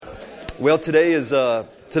Well, today's the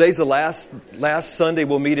last Sunday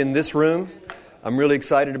we'll meet in this room. I'm really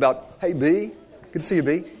excited about. Hey, B, good to see you,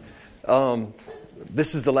 B.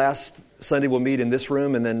 This is the last Sunday we'll meet in this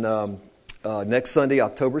room, and then next Sunday,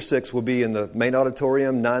 October 6th, we'll be in the main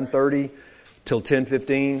auditorium, 9:30 till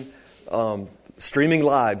 10:15, streaming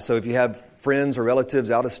live. So if you have friends or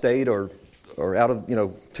relatives out of state or out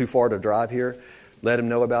of too far to drive here, let them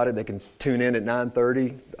know about it. They can tune in at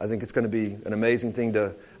 9:30. I think it's going to be an amazing thing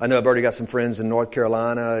to. I know I've already got some friends in North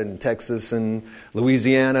Carolina and Texas and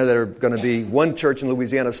Louisiana that are going to be. One church in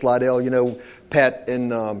Louisiana, Slidell, Pat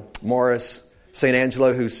and Morris St.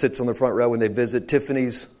 Angelo, who sits on the front row when they visit.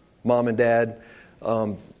 Tiffany's mom and dad.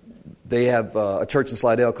 They have a church in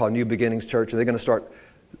Slidell called New Beginnings Church, and they're going to start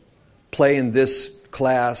playing this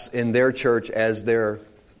class in their church as their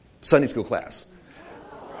Sunday school class.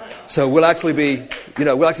 So we'll actually be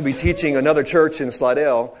teaching another church in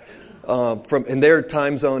Slidell. And their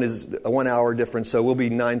time zone is a 1 hour difference, so we'll be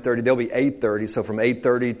 9:30. They'll be 8:30. So from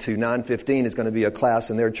 8:30 to 9:15 is going to be a class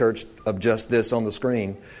in their church of just this on the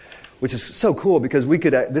screen, which is so cool because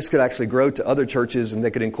this could actually grow to other churches, and they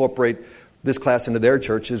could incorporate this class into their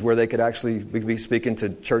churches, where we could be speaking to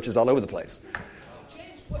churches all over the place.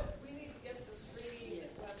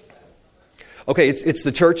 Okay, it's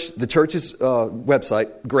the church's website,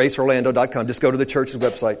 graceorlando.com. Just go to the church's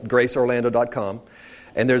website, graceorlando.com.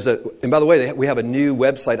 And by the way, we have a new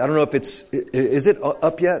website. I don't know if is it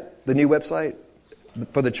up yet? The new website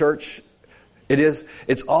for the church? It is.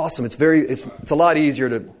 It's awesome. It's a lot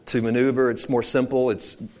easier to maneuver. It's more simple.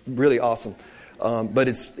 It's really awesome. But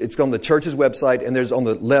it's on the church's website, and there's on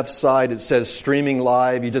the left side, it says streaming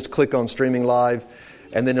live. You just click on streaming live,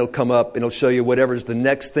 and then it'll come up and it'll show you whatever's the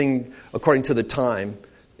next thing according to the time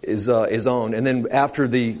is on. And then after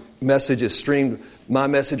the message is streamed, my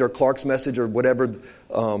message or Clark's message or whatever,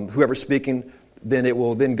 whoever's speaking, then it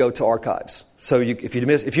will then go to archives. So if you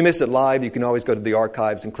miss it live, you can always go to the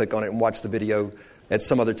archives and click on it and watch the video at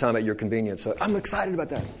some other time at your convenience. So I'm excited about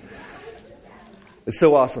that. It's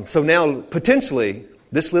so awesome. So now, potentially,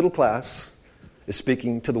 this little class is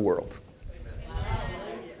speaking to the world.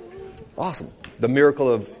 Awesome. The miracle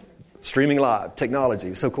of streaming live,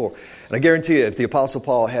 technology, so cool. And I guarantee you, if the Apostle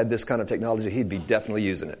Paul had this kind of technology, he'd be definitely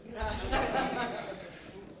using it.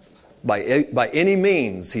 By any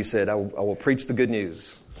means, he said, I will preach the good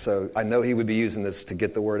news. So I know he would be using this to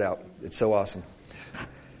get the word out. It's so awesome.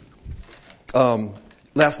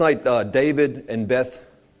 Last night, David and Beth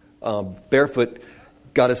Barefoot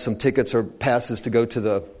got us some tickets or passes to go to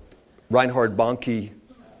the Reinhard Bonnke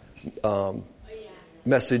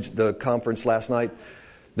message, the conference last night,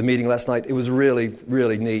 the meeting last night. It was really,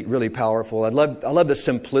 really neat, really powerful. I love the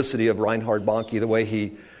simplicity of Reinhard Bonnke, the way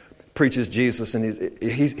he preaches Jesus, and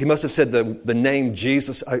he must have said the name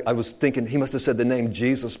Jesus. I was thinking he must have said the name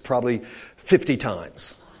Jesus probably 50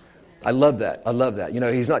 times. I love that.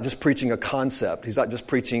 He's not just preaching a concept. He's not just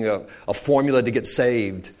preaching a formula to get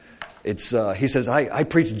saved. He says, I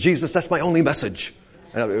preach Jesus. That's my only message.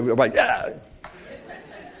 And I'm like, yeah.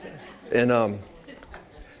 And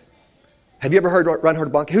have you ever heard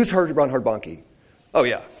Reinhard Bonnke? Who's heard Reinhard Bonnke? Oh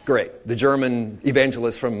yeah, great. The German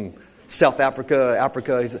evangelist from South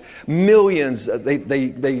Africa. Millions.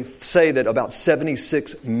 They say that about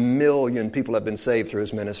 76 million people have been saved through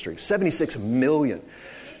his ministry. 76 million.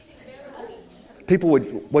 People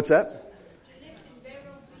would. What's that?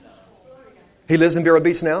 He lives in Vero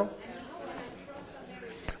Beach now.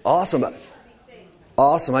 Awesome.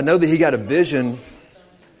 I know that he got a vision.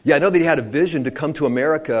 Yeah, I know that he had a vision to come to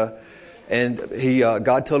America, and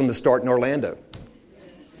God told him to start in Orlando.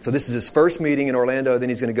 So this is his first meeting in Orlando. Then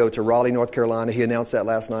he's going to go to Raleigh, North Carolina. He announced that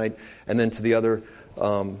last night, and then to the other,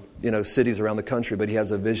 cities around the country. But he has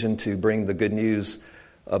a vision to bring the good news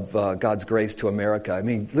of God's grace to America. I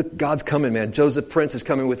mean, look, God's coming, man. Joseph Prince is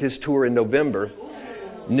coming with his tour in November.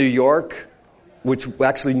 New York, which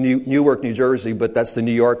actually Newark, New Jersey, but that's the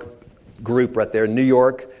New York group right there. New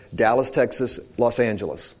York, Dallas, Texas, Los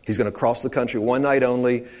Angeles. He's going to cross the country one night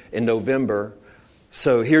only in November.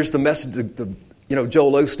 So here's the message.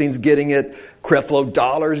 Joel Osteen's getting it. Creflo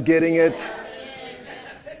Dollar's getting it.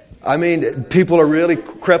 I mean, people are really...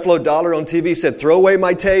 Creflo Dollar on TV said, throw away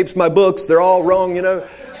my tapes, my books. They're all wrong,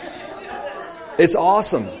 It's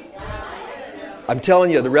awesome. I'm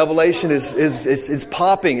telling you, the revelation is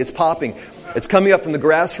popping. It's popping. It's coming up from the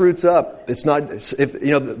grassroots up. It's not...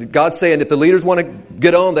 God's saying if the leaders want to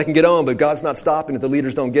get on, they can get on. But God's not stopping if the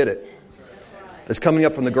leaders don't get it. It's coming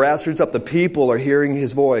up from the grassroots up. The people are hearing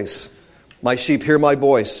His voice. My sheep hear my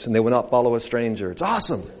voice, and they will not follow a stranger. It's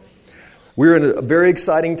awesome. We're in a very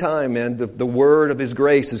exciting time, man. The word of His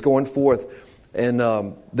grace is going forth. And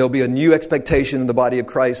there'll be a new expectation in the body of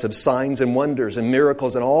Christ of signs and wonders and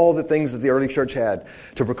miracles and all the things that the early church had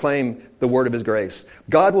to proclaim the word of His grace.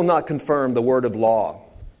 God will not confirm the word of law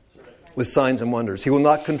with signs and wonders. He will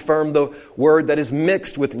not confirm the word that is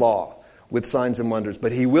mixed with law with signs and wonders.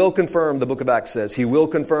 But He will confirm, the book of Acts says, He will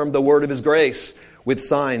confirm the word of His grace with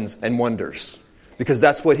signs and wonders. Because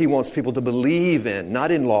that's what He wants people to believe in.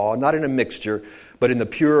 Not in law, not in a mixture, but in the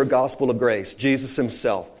pure gospel of grace. Jesus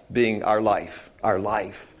Himself being our life. Our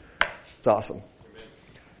life. It's awesome.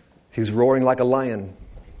 He's roaring like a lion.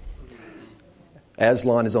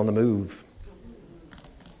 Aslan is on the move.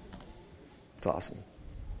 It's awesome.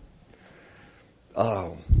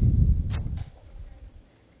 Oh.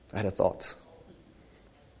 I had a thought,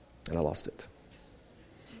 and I lost it.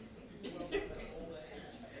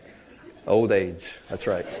 Old age, that's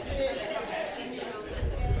right. I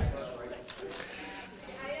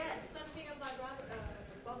asked something about Robert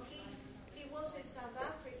Bunky. He was in South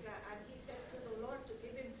Africa, and he said to the Lord to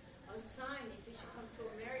give him a sign if he should come to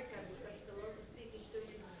America, because the Lord was speaking to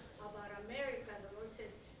him about America. The Lord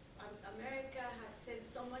says, America has sent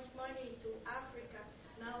so much money to Africa.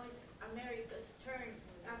 Now it's America's turn.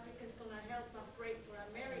 Africa's going to help and pray for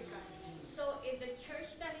America. So in the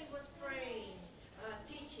church that he was praying,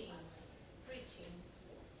 teaching, preaching,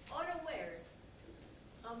 unawares,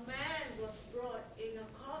 a man was brought in a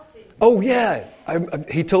coffin. Oh, yeah.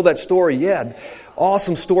 He told that story. Yeah.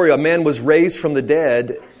 Awesome story. A man was raised from the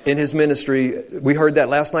dead in his ministry. We heard that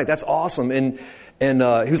last night. That's awesome. And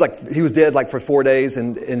he was dead like for 4 days,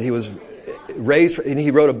 and he was raised, and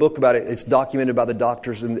he wrote a book about it. It's documented by the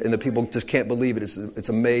doctors, and the people just can't believe it. It's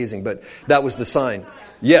amazing. But that was the sign.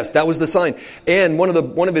 Yes, that was the sign. And one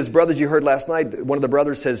of his brothers you heard last night, one of the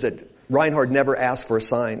brothers says that Reinhard never asked for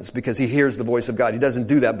signs because he hears the voice of God. He doesn't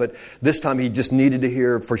do that, but this time he just needed to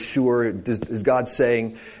hear for sure, is God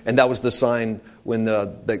saying, and that was the sign when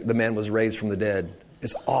the man was raised from the dead.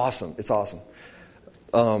 It's awesome. It's awesome.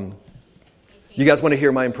 You guys want to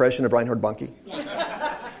hear my impression of Reinhard Bonnke?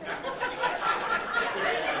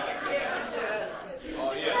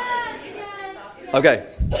 Okay.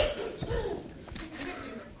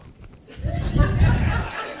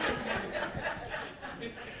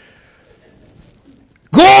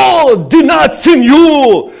 God did not send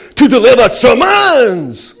you to deliver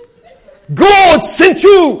sermons. God sent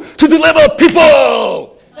you to deliver people.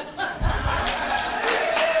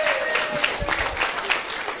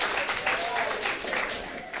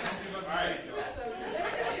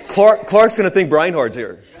 Clark's going to think Reinhard's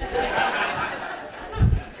here. He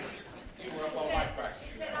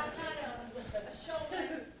said, I'm not a showman,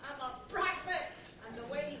 I'm a prophet. And the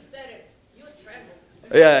way he said it, you trembled.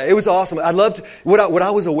 Yeah, it was awesome. I loved what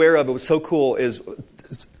I was aware of. It was so cool. Is a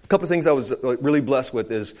couple of things I was really blessed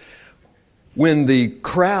with is when the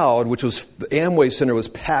crowd, which was the Amway Center, was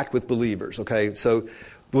packed with believers. Okay, so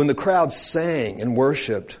when the crowd sang and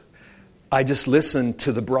worshipped, I just listened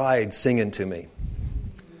to the bride singing to me.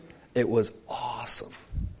 It was awesome.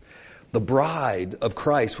 The bride of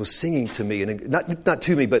Christ was singing to me, and not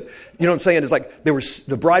to me, but you know what I'm saying? It's like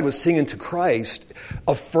the bride was singing to Christ,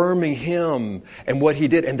 affirming Him and what He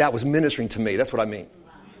did, and that was ministering to me. That's what I mean.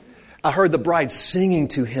 I heard the bride singing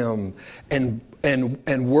to Him and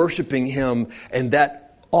worshiping Him, and that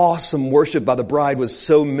awesome worship by the bride was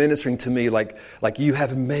so ministering to me, like you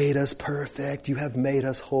have made us perfect, you have made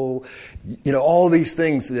us whole, you know, all these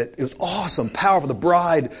things. That it was awesome, powerful. The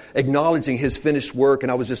bride acknowledging His finished work,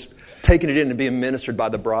 and I was just taking it in and being ministered by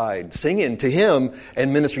the bride, singing to Him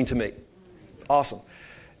and ministering to me. Awesome.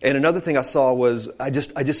 And another thing I saw was I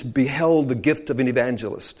just beheld the gift of an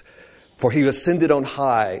evangelist. For He ascended on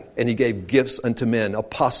high, and He gave gifts unto men,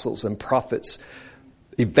 apostles and prophets,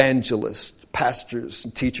 evangelists, pastors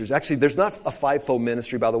and teachers. Actually, there's not a fivefold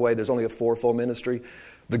ministry, by the way. There's only a fourfold ministry.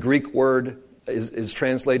 The Greek word is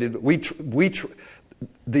translated.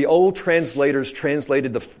 The old translators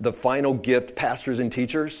translated the final gift, pastors and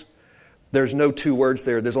teachers. There's no two words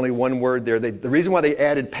there. There's only one word there. The reason why they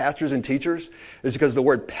added pastors and teachers is because the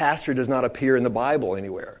word pastor does not appear in the Bible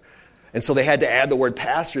anywhere. And so they had to add the word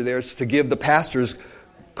pastor there to give the pastors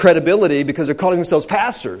credibility because they're calling themselves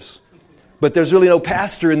pastors. But there's really no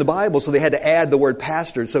pastor in the Bible, so they had to add the word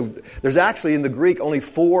pastor. So there's actually in the Greek only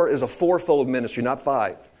is a fourfold ministry, not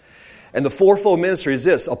five. And the fourfold ministry is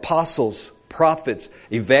this: apostles, prophets,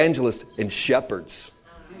 evangelists, and shepherds.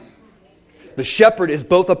 The shepherd is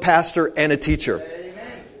both a pastor and a teacher.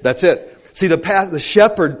 That's it. See, the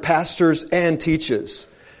shepherd pastors and teaches.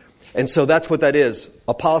 And so that's what that is.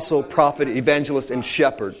 Apostle, prophet, evangelist, and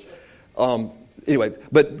shepherd. Anyway,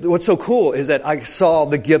 but what's so cool is that I saw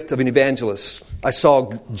the gift of an evangelist. I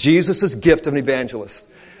saw Jesus' gift of an evangelist.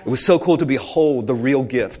 It was so cool to behold the real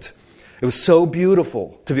gift. It was so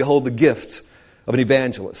beautiful to behold the gift of an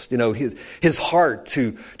evangelist. You know, his heart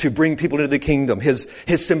to bring people into the kingdom, his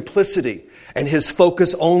simplicity, and his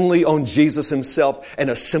focus only on Jesus himself and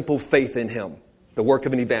a simple faith in him. The work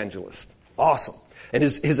of an evangelist. Awesome. And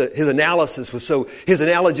his analysis was his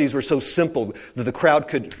analogies were so simple that the crowd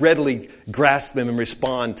could readily grasp them and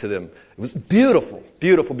respond to them. It was beautiful,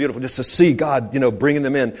 beautiful, beautiful just to see God, bringing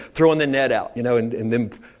them in, throwing the net out, and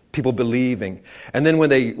then people believing. And then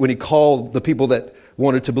when he called the people that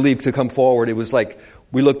wanted to believe to come forward, it was like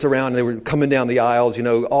we looked around and they were coming down the aisles,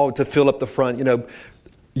 all to fill up the front,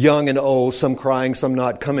 young and old, some crying, some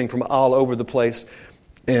not, coming from all over the place.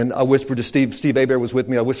 And I whispered to Steve Aber was with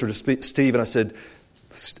me. I whispered to Steve and I said,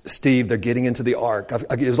 Steve, they're getting into the ark.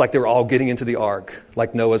 It was like they were all getting into the ark,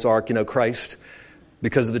 like Noah's ark, Christ.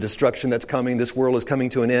 Because of the destruction that's coming, this world is coming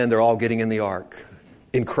to an end. They're all getting in the ark.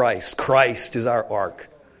 In Christ. Christ is our ark.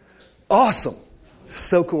 Awesome.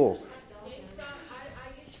 So cool.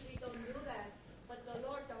 I usually don't do that, but the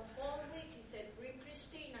Lord, the whole week, He said, bring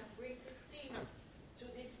Christina to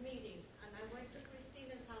this meeting. And I went to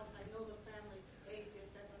Christina's house. I know the family,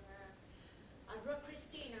 atheist, I brought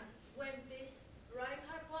Christina. When this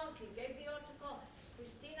Reinhard Bonnke gave the altar call,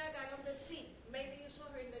 Christina got on the seat. Maybe you saw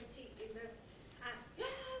her in the yeah, I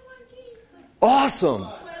want Jesus. Awesome.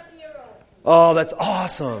 12-year-old. Oh, that's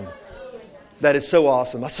awesome. That is so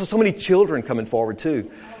awesome. I saw so many children coming forward too.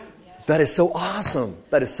 That is so awesome.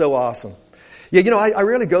 That is so awesome. Yeah, I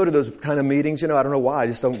rarely go to those kind of meetings. I don't know why. I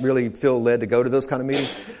just don't really feel led to go to those kind of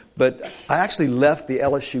meetings. But I actually left the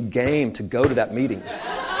LSU game to go to that meeting.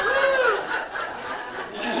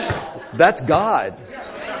 That's God.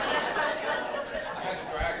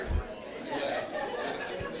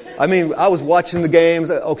 I mean, I was watching the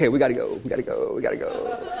games. Okay, we got to go.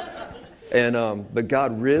 And but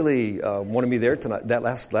God really wanted me there tonight, that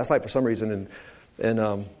last night for some reason.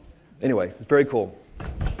 And anyway, it's very cool.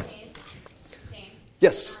 James.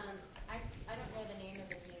 Yes. I don't know the name of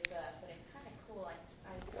his new book, but it's kind of cool. I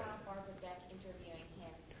saw Barbara Beck interviewing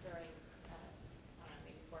him during, I don't know,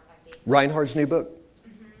 maybe 4 or 5 days. Reinhardt's new book.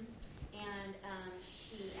 And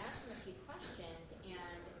she asked him a few questions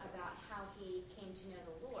and about how he came to know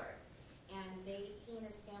the Lord. And he and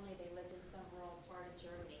his family, they lived in some rural part of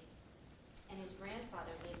Germany. And his grandfather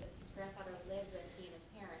lived with he and his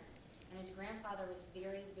parents. And his grandfather was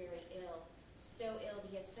very, very ill. So ill,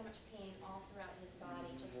 he had so much pain all throughout his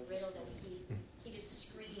body, just riddled, and he just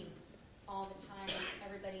screamed all the time. And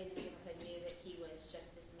everybody in the neighborhood knew that he was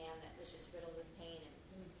just this man that was just riddled with pain.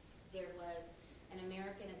 And there was an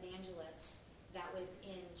American evangelist that was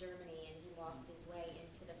in Germany, and he lost his way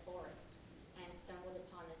into the forest and stumbled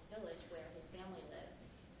upon this village where his family lived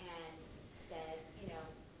and said,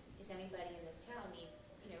 is anybody in this town need,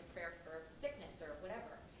 prayer for sickness or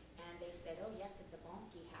whatever? And they said, oh, yes, at the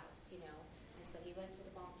Bonnke house, And so he went to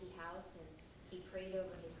the Bonnke house and he prayed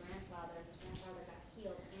over his grandfather, and his grandfather got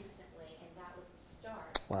healed instantly, and that was the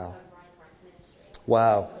start of Reinhardt's ministry.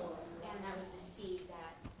 Wow. And that was the seed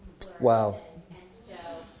that flourished. Wow. And so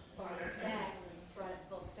Barbara Beck brought it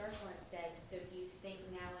full circle and said, so do you think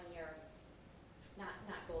now in your, not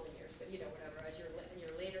golden years, but whatever, as in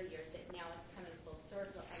your later years, that now it's coming full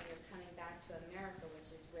circle and you're coming back to America,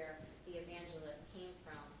 which is where the evangelist came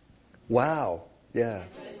from? Wow. Yeah.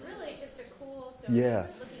 And so it's really just a cool, Yeah.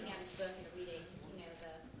 looking at his book and reading,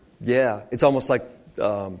 Yeah. It's almost like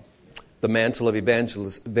the mantle of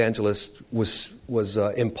evangelist was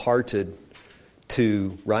imparted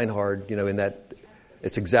to Reinhard, in that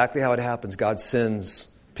it's exactly how it happens. God sends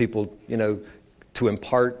people, to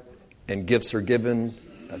impart, and gifts are given.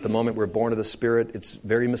 At the moment we're born of the Spirit. It's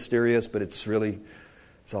very mysterious, but it's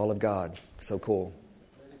all of God. So cool.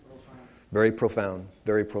 Very profound.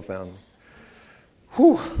 Very profound.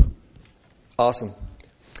 Whew. Awesome.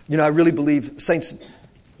 I really believe, saints,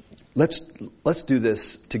 let's do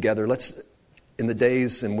this together. Let's, in the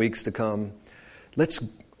days and weeks to come, let's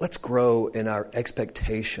grow in our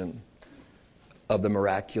expectation of the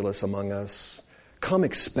miraculous among us. Come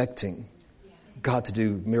expecting God to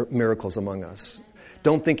do miracles among us.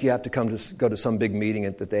 Don't think you have to go to some big meeting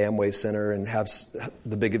at the Amway Center and have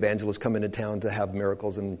the big evangelists come into town to have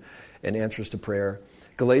miracles and answers to prayer.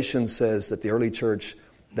 Galatians says that the early church,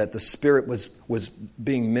 that the Spirit was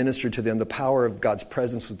being ministered to them. The power of God's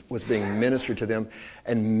presence was being ministered to them,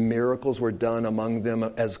 and miracles were done among them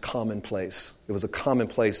as commonplace. It was a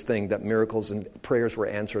commonplace thing that miracles and prayers were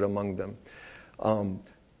answered among them.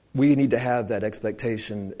 We need to have that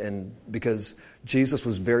expectation, and because Jesus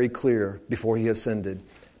was very clear before he ascended.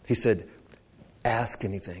 He said, ask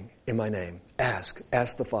anything in my name.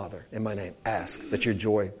 Ask the Father in my name. Ask that your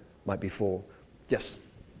joy might be full. Yes?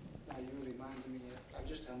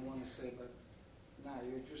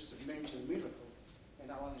 just a major miracle.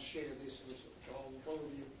 And I want to share this with all of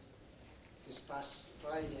you. This past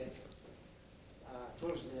Friday,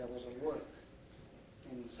 Thursday, I was at work.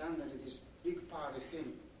 And suddenly this big party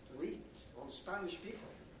came to eat, all Spanish people.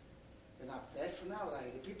 And after an hour,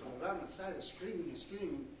 the people around outside are screaming and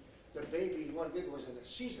screaming. The baby, one baby was at the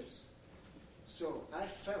seizures. So I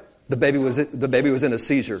felt the baby was in a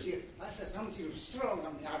seizure. I felt something strong.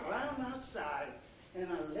 I ran outside and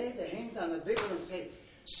I laid the hands on the baby and said,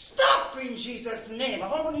 "Stop in Jesus' name!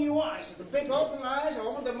 Open your eyes." So the baby opened the eyes,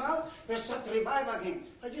 opened the mouth, they start to revive again.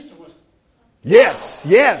 I just was. Yes,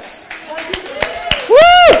 yes. Woo!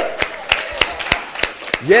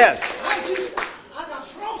 Yes. I got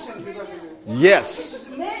frozen because of it. Yes. This is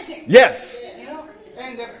amazing. Yes. You know,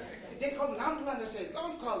 and they called an ambulance. They said,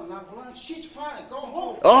 "Don't call an ambulance. She's fine. Go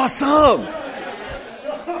home." Awesome.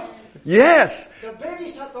 So Yes. the baby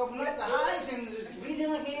started to open up the eyes and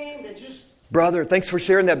breathing again. They just. Brother, thanks for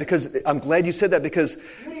sharing that, because I'm glad you said that, because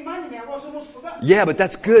You reminded me. I was almost forgotten. yeah, but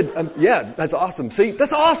that's good. Yeah, that's awesome. See,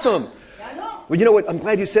 that's awesome. I know. Well, you know what? I'm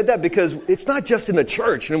glad you said that, because it's not just in the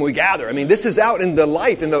church when we gather. I mean, this is out in the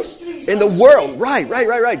life, in the world. Right.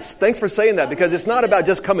 Thanks for saying that, because it's not about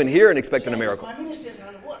just coming here and expecting a miracle. My ministers are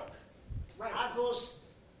at work. August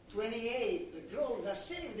 28, the girl got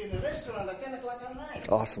saved in a restaurant at 10 o'clock at night.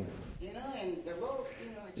 Awesome. You know, and the Lord,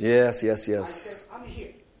 Yes. I said, "I'm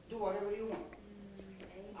here. Do whatever you want.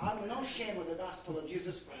 I'm no shame of the gospel of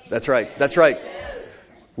Jesus Christ." That's right.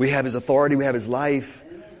 We have His authority. We have His life.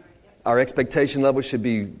 Our expectation level should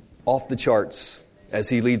be off the charts as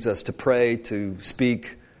He leads us to pray, to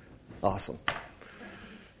speak. Awesome.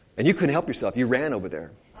 And you couldn't help yourself. You ran over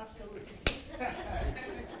there. Absolutely.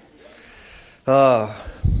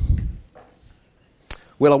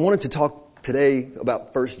 Well, I wanted to talk today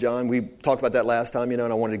about 1 John. We talked about that last time, and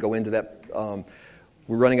I wanted to go into that.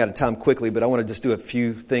 We're running out of time quickly, but I want to just do a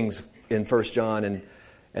few things in 1 John, and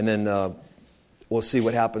then we'll see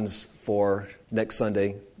what happens for next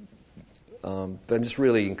Sunday. But I'm just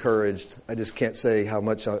really encouraged. I just can't say how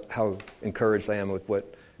encouraged I am with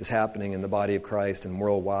what is happening in the body of Christ and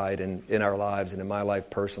worldwide and in our lives and in my life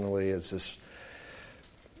personally. It's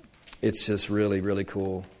just really, really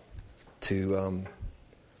cool to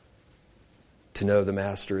know the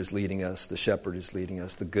Master is leading us, the Shepherd is leading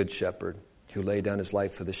us, the Good Shepherd who laid down His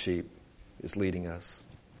life for the sheep is leading us.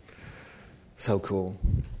 So cool.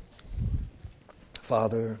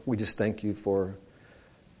 Father, we just thank You for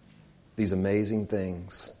these amazing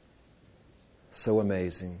things. So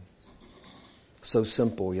amazing. So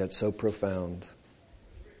simple, yet so profound.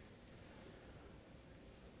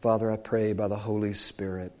 Father, I pray by the Holy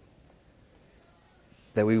Spirit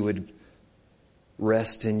that we would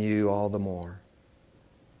rest in You all the more.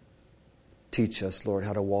 Teach us, Lord,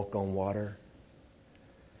 how to walk on water.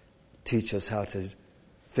 Teach us how to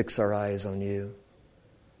fix our eyes on You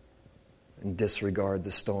and disregard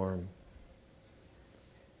the storm.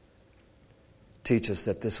 Teach us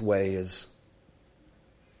that this way is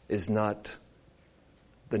not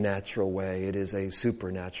the natural way. It is a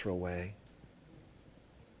supernatural way.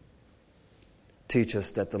 Teach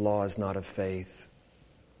us that the law is not of faith,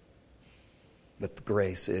 but the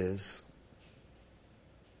grace is.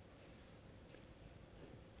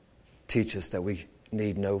 Teach us that we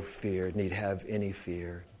need no fear, need have any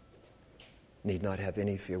fear, need not have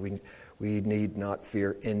any fear. We need not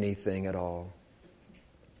fear anything at all.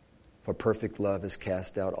 For perfect love has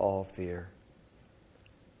cast out all fear.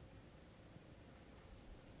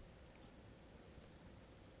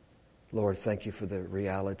 Lord, thank You for the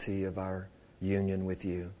reality of our union with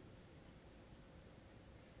You.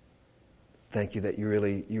 Thank You that You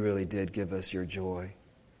really did give us Your joy.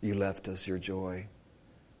 You left us Your joy.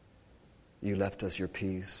 You left us Your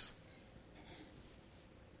peace.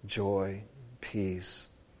 Joy, peace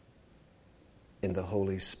in the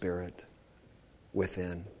Holy Spirit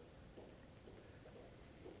within.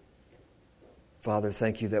 Father,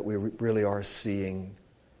 thank You that we really are seeing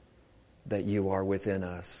that You are within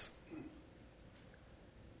us.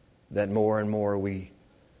 That more and more we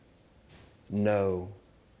know,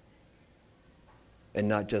 and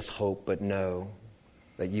not just hope, but know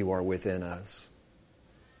that You are within us.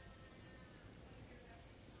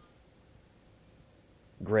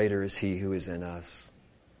 Greater is He who is in us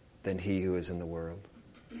than he who is in the world.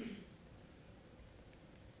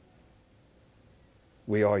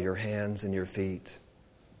 We are Your hands and Your feet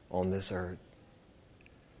on this earth.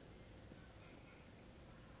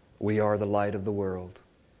 We are the light of the world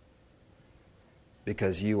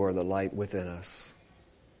because You are the light within us.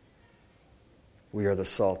 We are the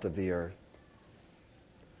salt of the earth.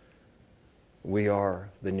 We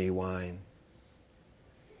are the new wine.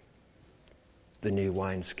 the new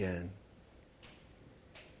wineskin.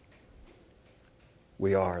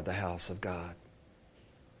 We are the house of God.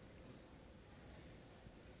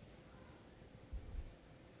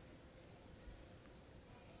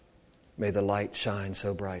 May the light shine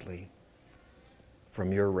so brightly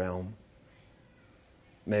from your realm.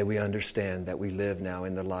 May we understand that we live now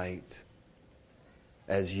in the light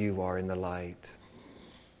as you are in the light.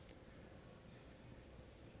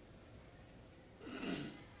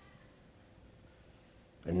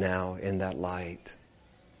 And now in that light,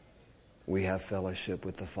 we have fellowship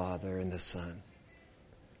with the Father and the Son.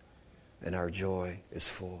 And our joy is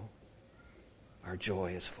full. Our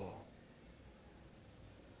joy is full.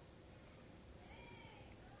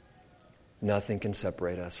 Nothing can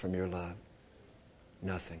separate us from your love.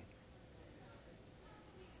 Nothing.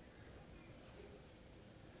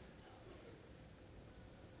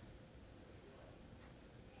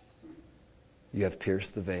 You have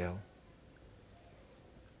pierced the veil.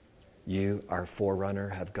 You, our forerunner,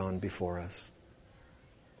 have gone before us.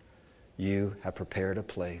 You have prepared a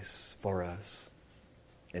place for us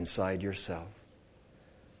inside yourself.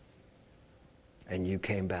 And you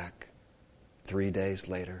came back 3 days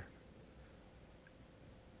later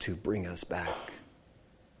to bring us back.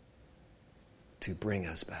 To bring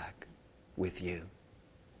us back with you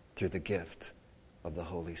through the gift of the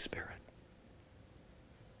Holy Spirit.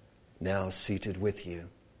 Now seated with you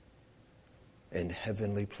in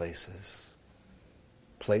heavenly places,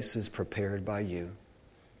 places prepared by you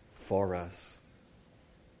for us.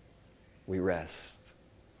 We rest.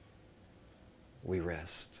 We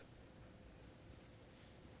rest.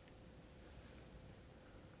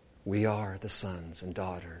 We are the sons and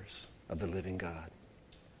daughters of the living God.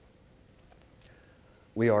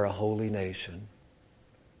 We are a holy nation,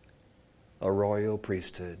 a royal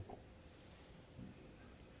priesthood.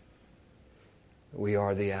 We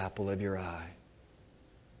are the apple of your eye.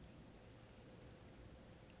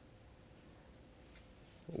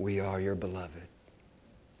 We are your beloved.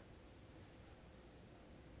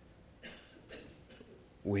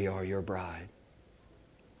 We are your bride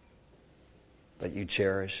that you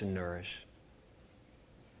cherish and nourish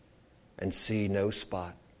and see no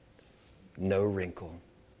spot, no wrinkle,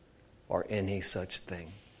 or any such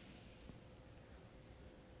thing.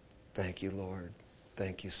 Thank you, Lord.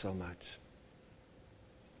 Thank you so much.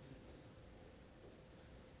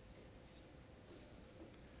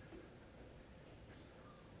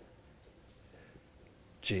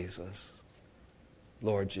 Jesus,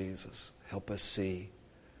 Lord Jesus, help us see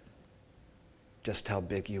just how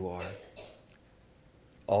big you are.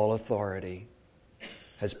 All authority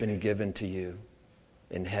has been given to you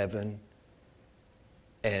in heaven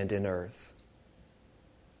and in earth.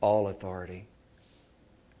 All authority.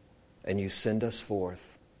 And you send us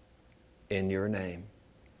forth in your name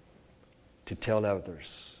to tell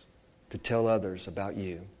others about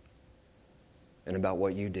you and about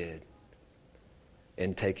what you did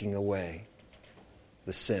in taking away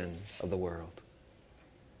the sin of the world.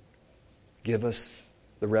 Give us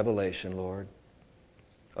the revelation, Lord,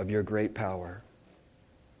 of your great power.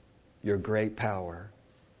 Your great power,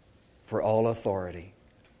 for all authority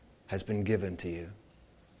has been given to you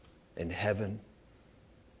in heaven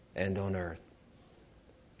and on earth.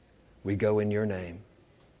 We go in your name.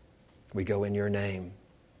 We go in your name.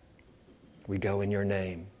 We go in your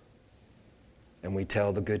name. And we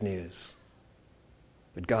tell the good news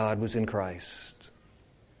that God was in Christ,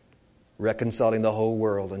 reconciling the whole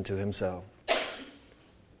world unto himself,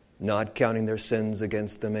 not counting their sins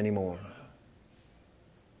against them anymore.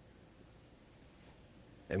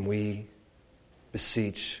 And we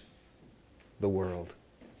beseech the world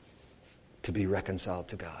to be reconciled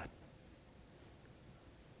to God.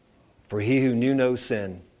 For he who knew no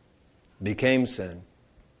sin became sin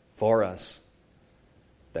for us,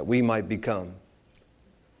 that we might become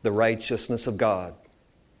the righteousness of God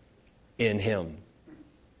in him.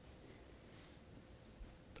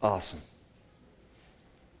 Awesome.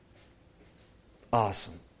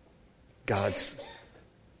 Awesome. God's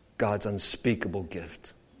unspeakable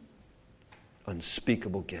gift.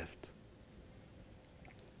 Unspeakable gift.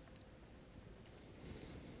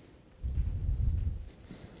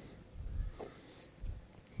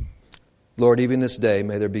 Lord, even this day,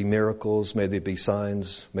 may there be miracles, may there be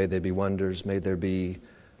signs, may there be wonders, may there be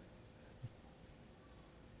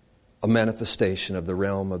a manifestation of the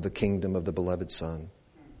realm of the kingdom of the beloved Son.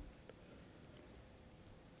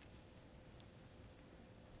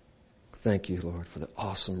 Thank you, Lord, for the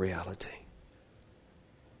awesome reality.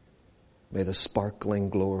 May the sparkling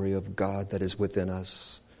glory of God that is within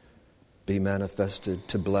us be manifested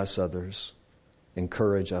to bless others,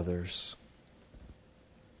 encourage others,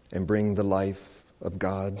 and bring the life of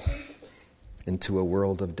God into a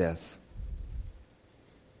world of death,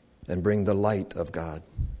 and bring the light of God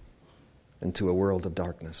into a world of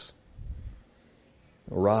darkness.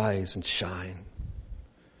 Arise and shine,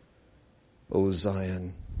 O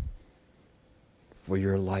Zion, for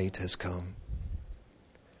your light has come,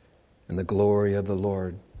 and the glory of the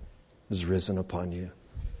Lord is risen upon you.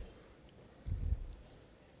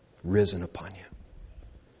 Risen upon you.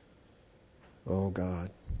 Oh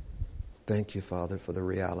God, thank you, Father, for the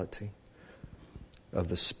reality of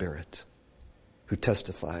the Spirit who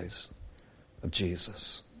testifies of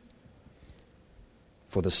Jesus.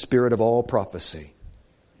 For the spirit of all prophecy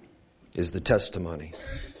is the testimony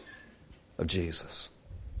of Jesus.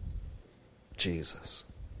 Jesus.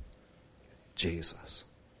 Jesus.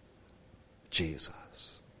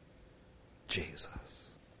 Jesus.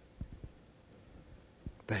 Jesus.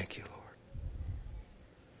 Thank you, Lord.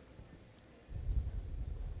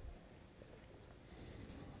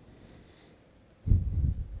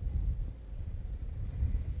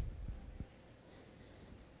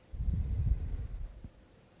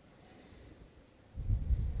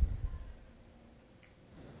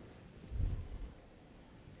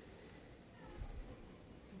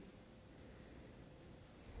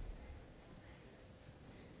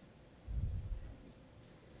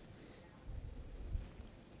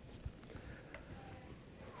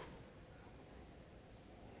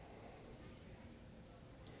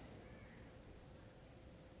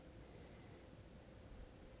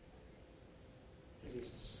 It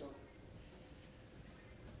is so.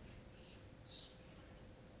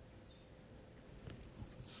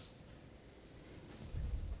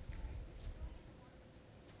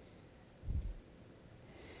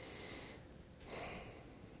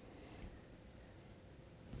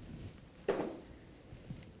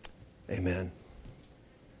 Amen.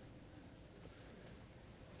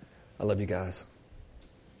 I love you guys.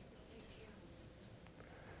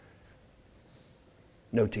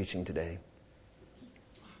 No teaching today.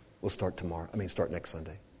 We'll start tomorrow. Start next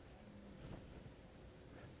Sunday.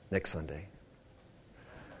 Next Sunday.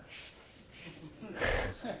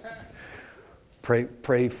 Pray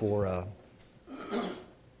for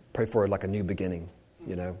like a new beginning,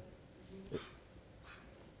 you know.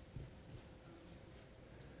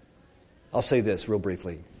 I'll say this real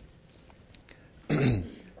briefly.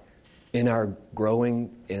 In our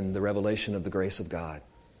growing in the revelation of the grace of God,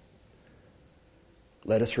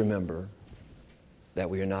 let us remember that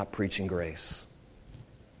we are not preaching grace.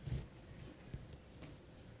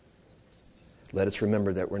 Let us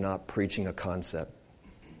remember that we're not preaching a concept.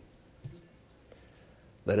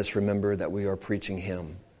 Let us remember that we are preaching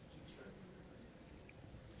Him,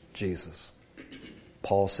 Jesus.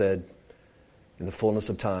 Paul said, in the fullness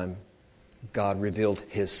of time, God revealed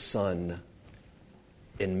His Son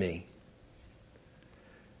in me.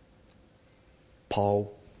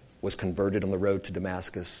 Paul was converted on the road to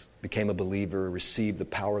Damascus, became a believer, received the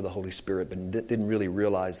power of the Holy Spirit, but didn't really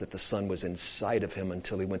realize that the Son was inside of him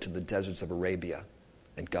until he went to the deserts of Arabia,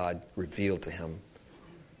 and God revealed to him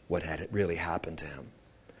what had really happened to him.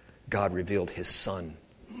 God revealed His Son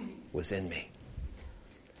was in me.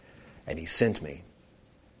 And He sent me,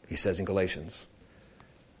 He says in Galatians,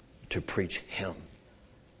 to preach Him.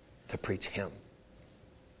 To preach Him.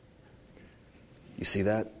 You see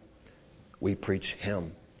that? We preach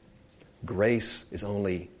Him. Grace is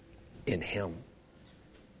only in Him.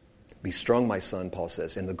 Be strong, my son, Paul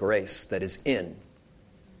says, in the grace that is in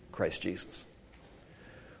Christ Jesus.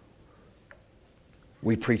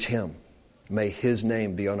 We preach Him. May His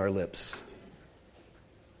name be on our lips.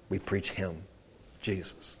 We preach Him.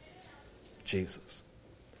 Jesus. Jesus.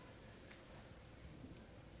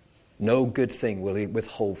 No good thing will He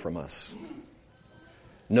withhold from us.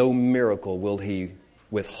 No miracle will He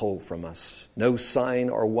withhold from us. No sign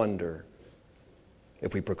or wonder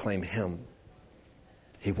if we proclaim Him.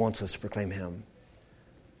 He wants us to proclaim Him.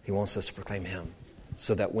 He wants us to proclaim Him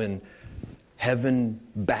so that when heaven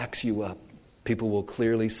backs you up, people will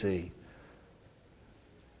clearly see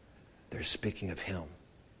they're speaking of Him,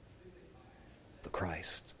 the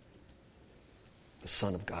Christ, the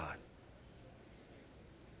Son of God.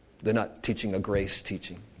 They're not teaching a grace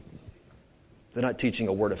teaching. They're not teaching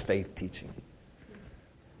a word of faith teaching.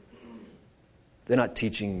 They're not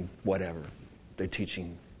teaching whatever. They're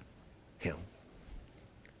teaching Him.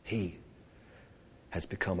 He has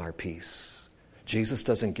become our peace. Jesus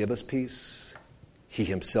doesn't give us peace. He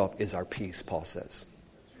Himself is our peace, Paul says.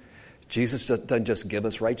 Jesus doesn't just give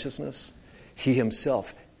us righteousness. He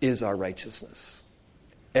Himself is our righteousness.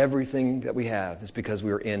 Everything that we have is because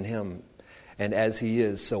we are in Him. And as He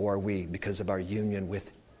is, so are we because of our union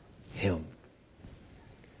with Him.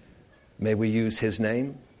 May we use His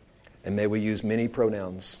name, and may we use many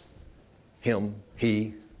pronouns. Him,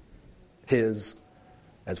 he, his,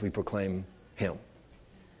 as we proclaim Him.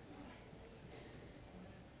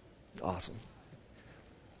 Awesome.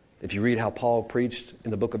 If you read how Paul preached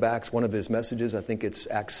in the book of Acts, one of his messages, I think it's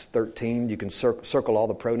Acts 13, you can circle all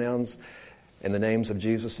the pronouns and the names of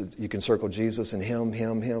Jesus. You can circle Jesus and him.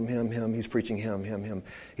 He's preaching him.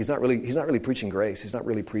 He's not really preaching grace. He's not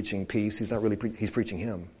really preaching peace. He's preaching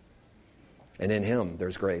Him. And in Him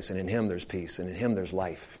there's grace, and in Him there's peace, and in Him there's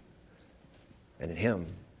life. And in Him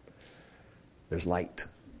there's light.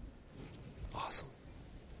 Awesome.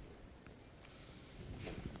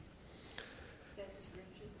 That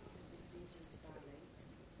scripture is Ephesians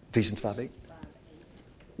Ephesians 5:8. 5:8.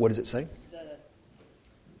 What does it say?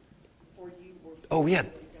 For you were Oh, yeah. in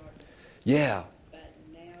darkness, Yeah. but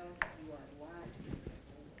now you are light.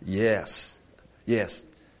 Yes.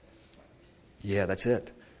 Yeah, that's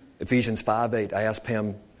it. Ephesians 5:8. I asked Pam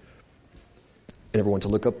and everyone to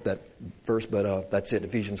look up that verse, but that's it.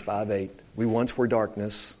 Ephesians 5:8. We once were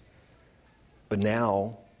darkness, but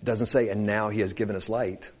now, it doesn't say, and now He has given us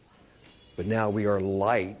light, but now we are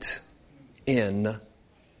light in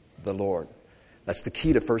the Lord. That's the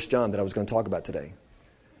key to 1 John that I was going to talk about today.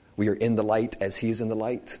 We are in the light as He is in the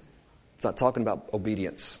light. It's not talking about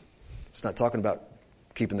obedience. It's not talking about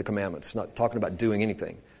keeping the commandments. It's not talking about doing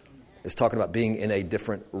anything. It's talking about being in a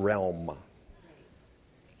different realm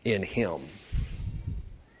in Him.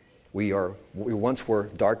 We once were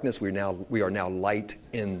darkness. We are now light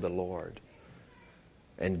in the Lord.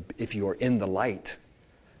 And if you are in the light,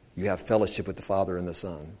 you have fellowship with the Father and the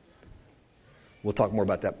Son. We'll talk more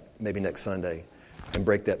about that maybe next Sunday and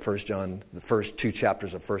break that 1 John, the first 2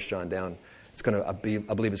 chapters of 1 John down. I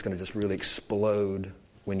believe it's going to just really explode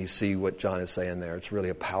when you see what John is saying there. It's really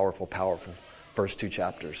a powerful, powerful first 2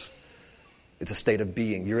 chapters. It's a state of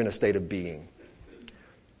being. You're in a state of being.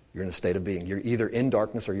 You're in a state of being. You're either in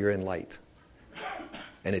darkness or you're in light.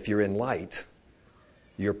 And if you're in light,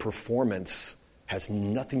 your performance has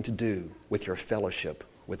nothing to do with your fellowship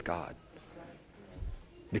with God.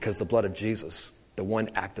 Because the blood of Jesus, the one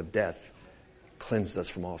act of death, cleanses us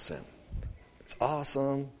from all sin. It's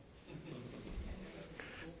awesome.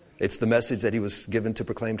 It's the message that He was given to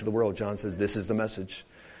proclaim to the world. John says, this is the message.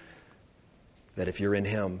 That if you're in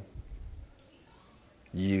Him,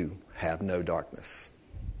 you have no darkness.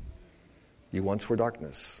 You once were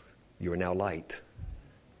darkness. You are now light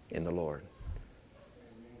in the Lord.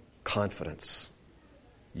 Confidence,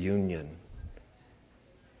 union,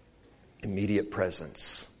 immediate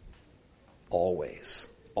presence, always,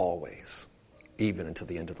 even until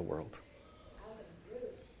the end of the world.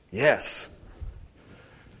 Yes.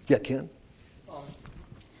 Yeah, Ken?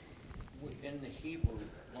 In the Hebrew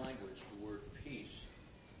language, the word peace,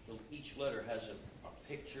 each letter has a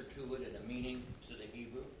picture to it and a meaning to the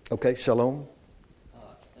Hebrew. Okay, shalom.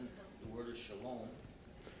 And the word is shalom.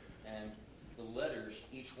 And the letters,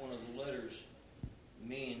 each one of the letters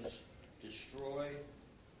means destroy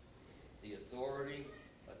the authority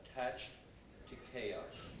attached to chaos.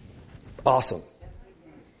 Awesome.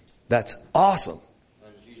 That's awesome.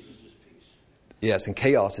 And Jesus is peace. Yes, and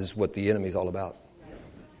chaos is what the enemy is all about.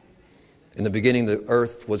 In the beginning, the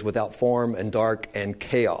earth was without form and dark, and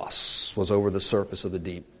chaos was over the surface of the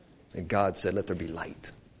deep. And God said, let there be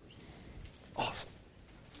light. Awesome.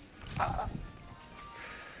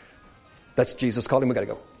 That's Jesus calling. We got to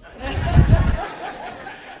go.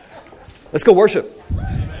 Let's go worship.